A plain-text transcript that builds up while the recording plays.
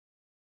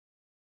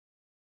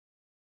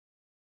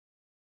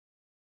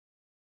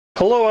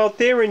Hello out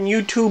there in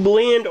YouTube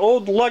land,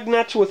 Old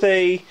Lugnuts with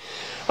a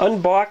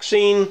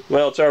unboxing.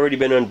 Well, it's already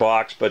been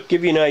unboxed, but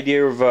give you an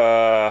idea of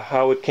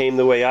how it came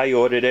the way I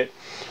ordered it.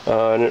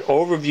 And an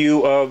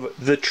overview of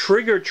the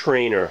Trigger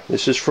Trainer.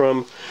 This is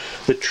from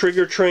the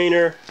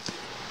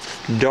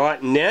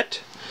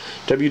TriggerTrainer.net.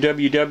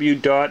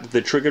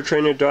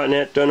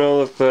 www.thetriggertrainer.net. Don't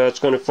know if it's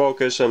going to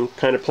focus. I'm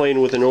kind of playing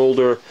with an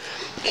older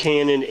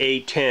Canon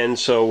A10,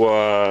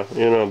 so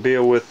you know,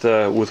 bear with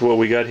what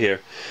we got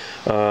here.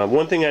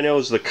 One thing I know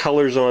is the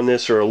colors on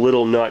this are a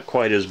little not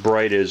quite as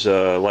bright as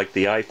like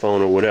the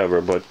iPhone or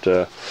whatever, but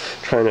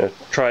trying to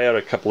try out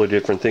a couple of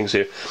different things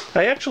here.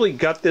 I actually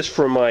got this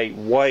for my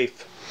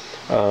wife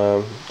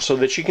so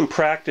that she can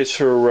practice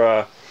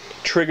her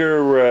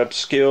trigger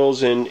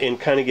skills and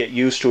kind of get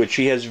used to it.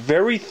 She has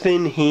very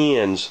thin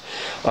hands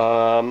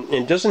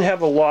and doesn't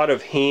have a lot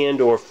of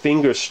hand or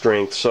finger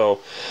strength, so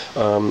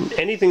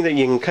anything that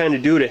you can kind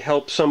of do to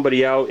help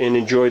somebody out and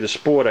enjoy the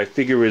sport, I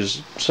figure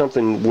is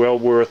something well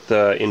worth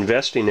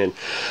investing in.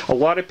 A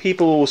lot of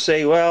people will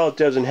say, well, it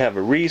doesn't have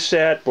a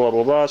reset, blah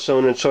blah blah, so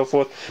on and so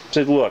forth. I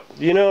said, look,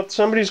 you know, if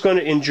somebody's going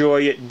to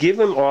enjoy it, give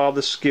them all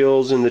the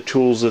skills and the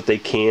tools that they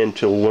can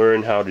to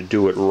learn how to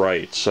do it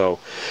right. So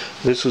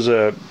this was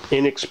a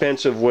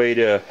inexpensive way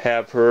to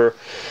have her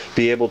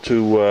be able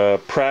to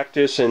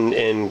practice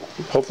and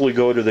hopefully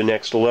go to the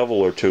next level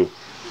or two.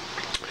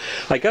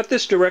 I got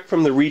this direct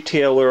from the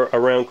retailer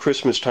around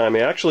Christmas time. I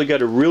actually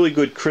got a really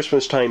good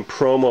Christmas time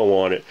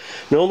promo on it.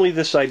 Normally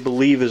this, I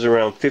believe, is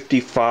around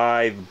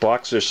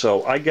 $55 or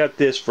so. I got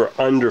this for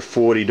under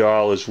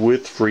 $40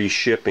 with free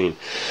shipping.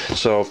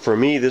 So for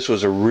me, this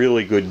was a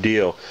really good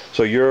deal.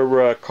 So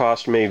your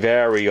cost may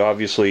vary,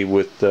 obviously,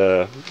 with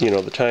you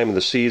know, the time of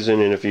the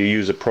season and if you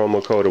use a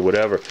promo code or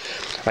whatever.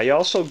 I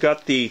also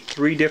got the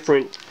 3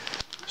 different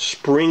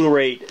spring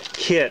rate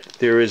kit.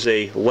 There is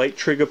a light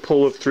trigger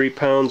pull of 3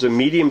 pounds, a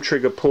medium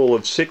trigger pull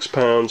of 6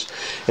 pounds,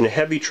 and a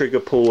heavy trigger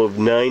pull of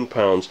 9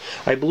 pounds.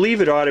 I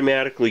believe it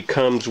automatically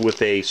comes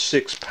with a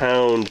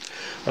 6-pound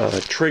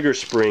trigger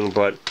spring,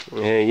 but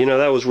you know,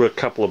 that was worth a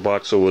couple of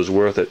bucks, so it was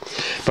worth it.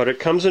 But it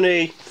comes in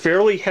a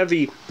fairly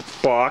heavy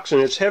box,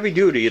 and it's heavy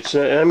duty. It's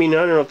I mean, I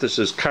don't know if this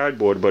is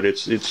cardboard, but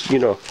it's you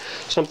know,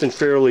 something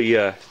fairly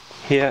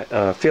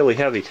fairly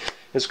heavy.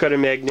 It's got a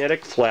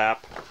magnetic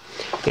flap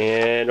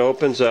and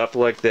opens up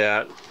like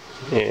that,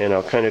 and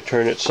I'll kind of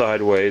turn it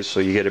sideways so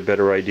you get a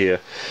better idea.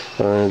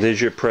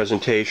 There's your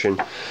presentation.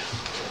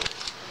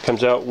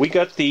 Comes out. We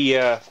got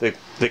the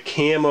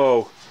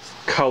camo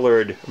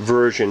colored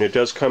version. It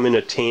does come in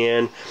a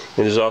tan, and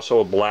there's also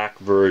a black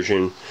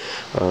version,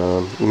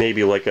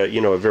 maybe like a,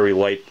 you know, a very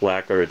light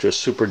black or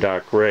just super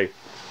dark gray.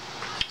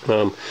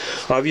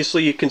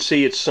 Obviously you can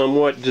see it's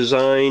somewhat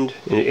designed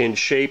and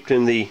shaped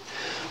in the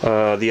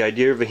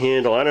idea of a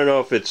handle. I don't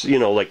know if it's, you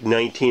know, like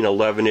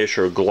 1911-ish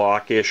or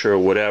Glock-ish or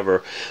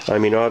whatever. I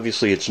mean,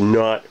 obviously it's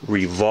not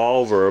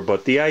revolver,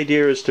 but the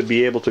idea is to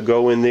be able to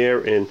go in there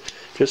and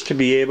just to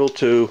be able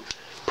to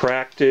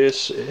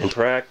practice and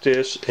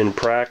practice and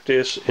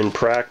practice and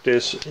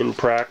practice and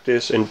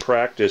practice and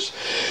practice.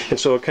 And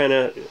so it kind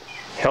of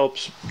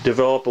helps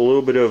develop a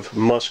little bit of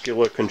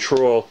muscular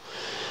control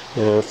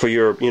for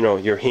your, you know,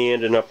 your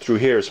hand and up through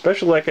here.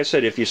 Especially, like I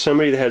said, if you're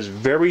somebody that has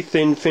very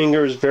thin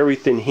fingers, very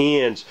thin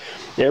hands,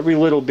 every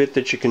little bit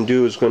that you can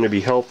do is going to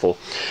be helpful.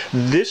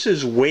 This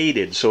is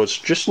weighted, so it's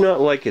just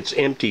not like it's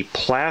empty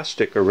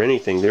plastic or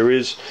anything. There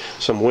is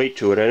some weight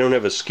to it. I don't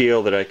have a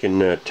scale that I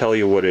can tell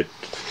you what it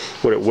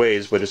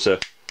weighs, but it's a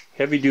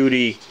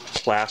heavy-duty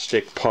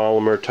plastic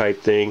polymer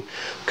type thing.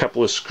 A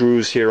couple of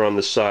screws here on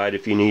the side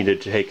if you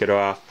needed to take it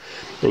off.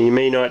 And you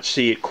may not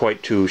see it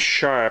quite too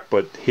sharp,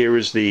 but here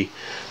is the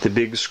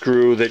big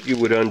screw that you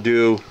would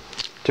undo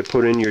to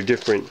put in your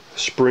different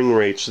spring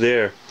rates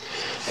there.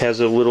 Has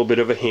a little bit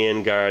of a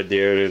hand guard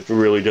there. It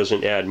really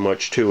doesn't add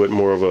much to it,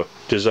 more of a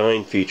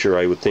design feature,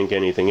 I would think,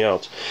 anything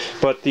else.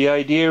 But the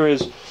idea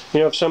is, you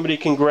know, if somebody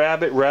can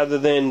grab it rather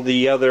than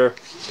the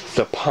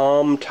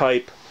palm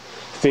type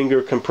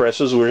finger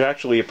compressors, which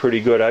actually are pretty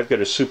good. I've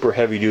got a super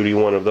heavy duty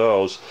one of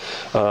those,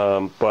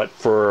 but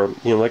for,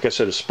 you know, like I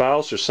said, a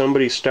spouse or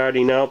somebody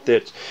starting out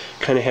that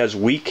kind of has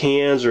weak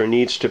hands or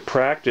needs to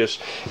practice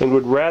and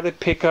would rather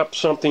pick up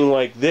something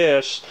like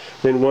this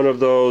than one of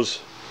those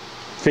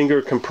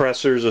finger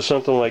compressors or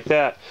something like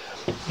that,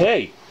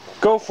 hey,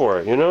 go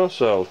for it, you know.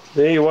 So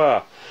there you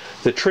are,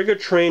 the Trigger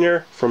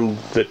Trainer from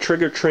the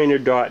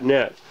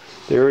TriggerTrainer.net.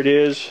 There it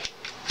is.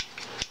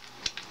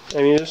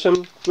 I mean, there's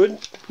some good,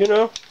 you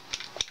know,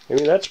 I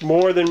mean, that's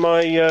more than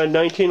my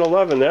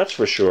 1911, that's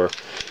for sure.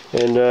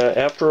 And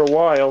after a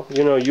while,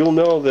 you know, you'll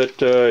know that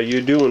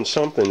you're doing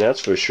something,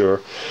 that's for sure.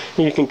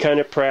 And you can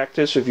kind of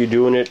practice if you're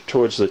doing it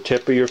towards the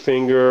tip of your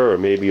finger or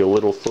maybe a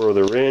little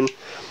further in.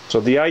 So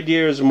the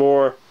idea is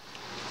more,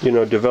 you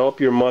know, develop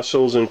your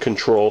muscles and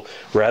control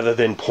rather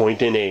than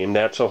point and aim.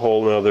 That's a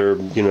whole other,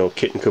 you know,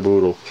 kit and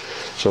caboodle.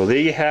 So there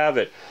you have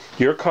it.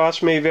 Your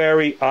cost may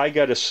vary. I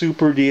got a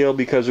super deal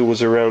because it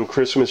was around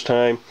Christmas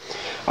time.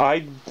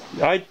 I'd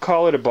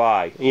call it a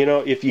buy. You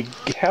know, if you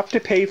have to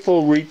pay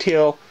full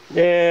retail,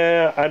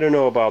 yeah, I don't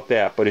know about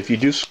that, but if you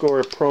do score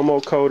a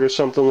promo code or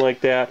something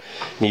like that,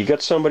 and you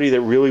got somebody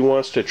that really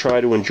wants to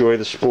try to enjoy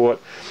the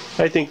sport,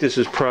 I think this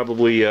is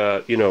probably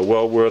you know,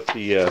 well worth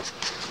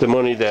the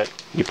money that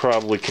you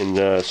probably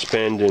can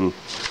spend and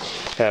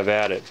have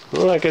at it.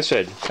 Well, like I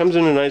said, comes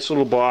in a nice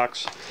little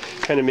box,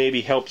 kind of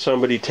maybe help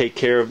somebody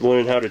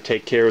learn how to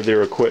take care of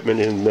their equipment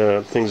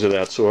and things of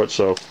that sort.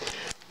 So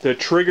the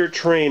Trigger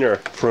Trainer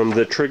from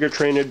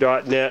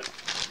thetriggertrainer.net,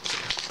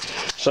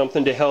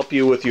 something to help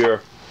you with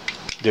your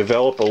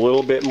develop a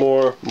little bit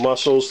more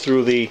muscles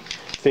through the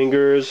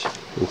fingers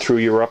and through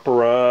your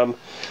upper arm,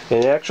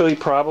 and actually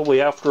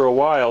probably after a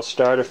while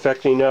start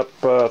affecting up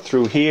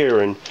through here,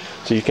 and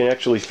so you can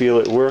actually feel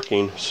it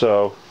working.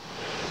 So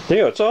you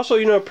know, it's also,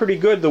 you know, pretty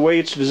good the way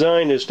it's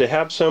designed is to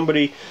have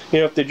somebody, you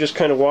know, if they're just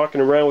kind of walking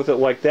around with it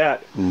like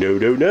that,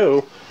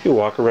 no, you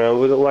walk around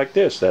with it like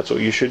this. That's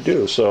what you should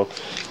do. So,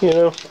 you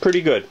know,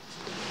 pretty good.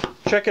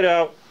 Check it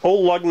out.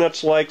 Old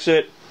Lugnuts likes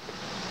it.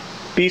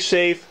 Be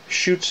safe,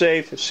 shoot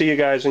safe. See you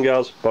guys and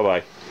gals.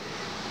 Bye-bye.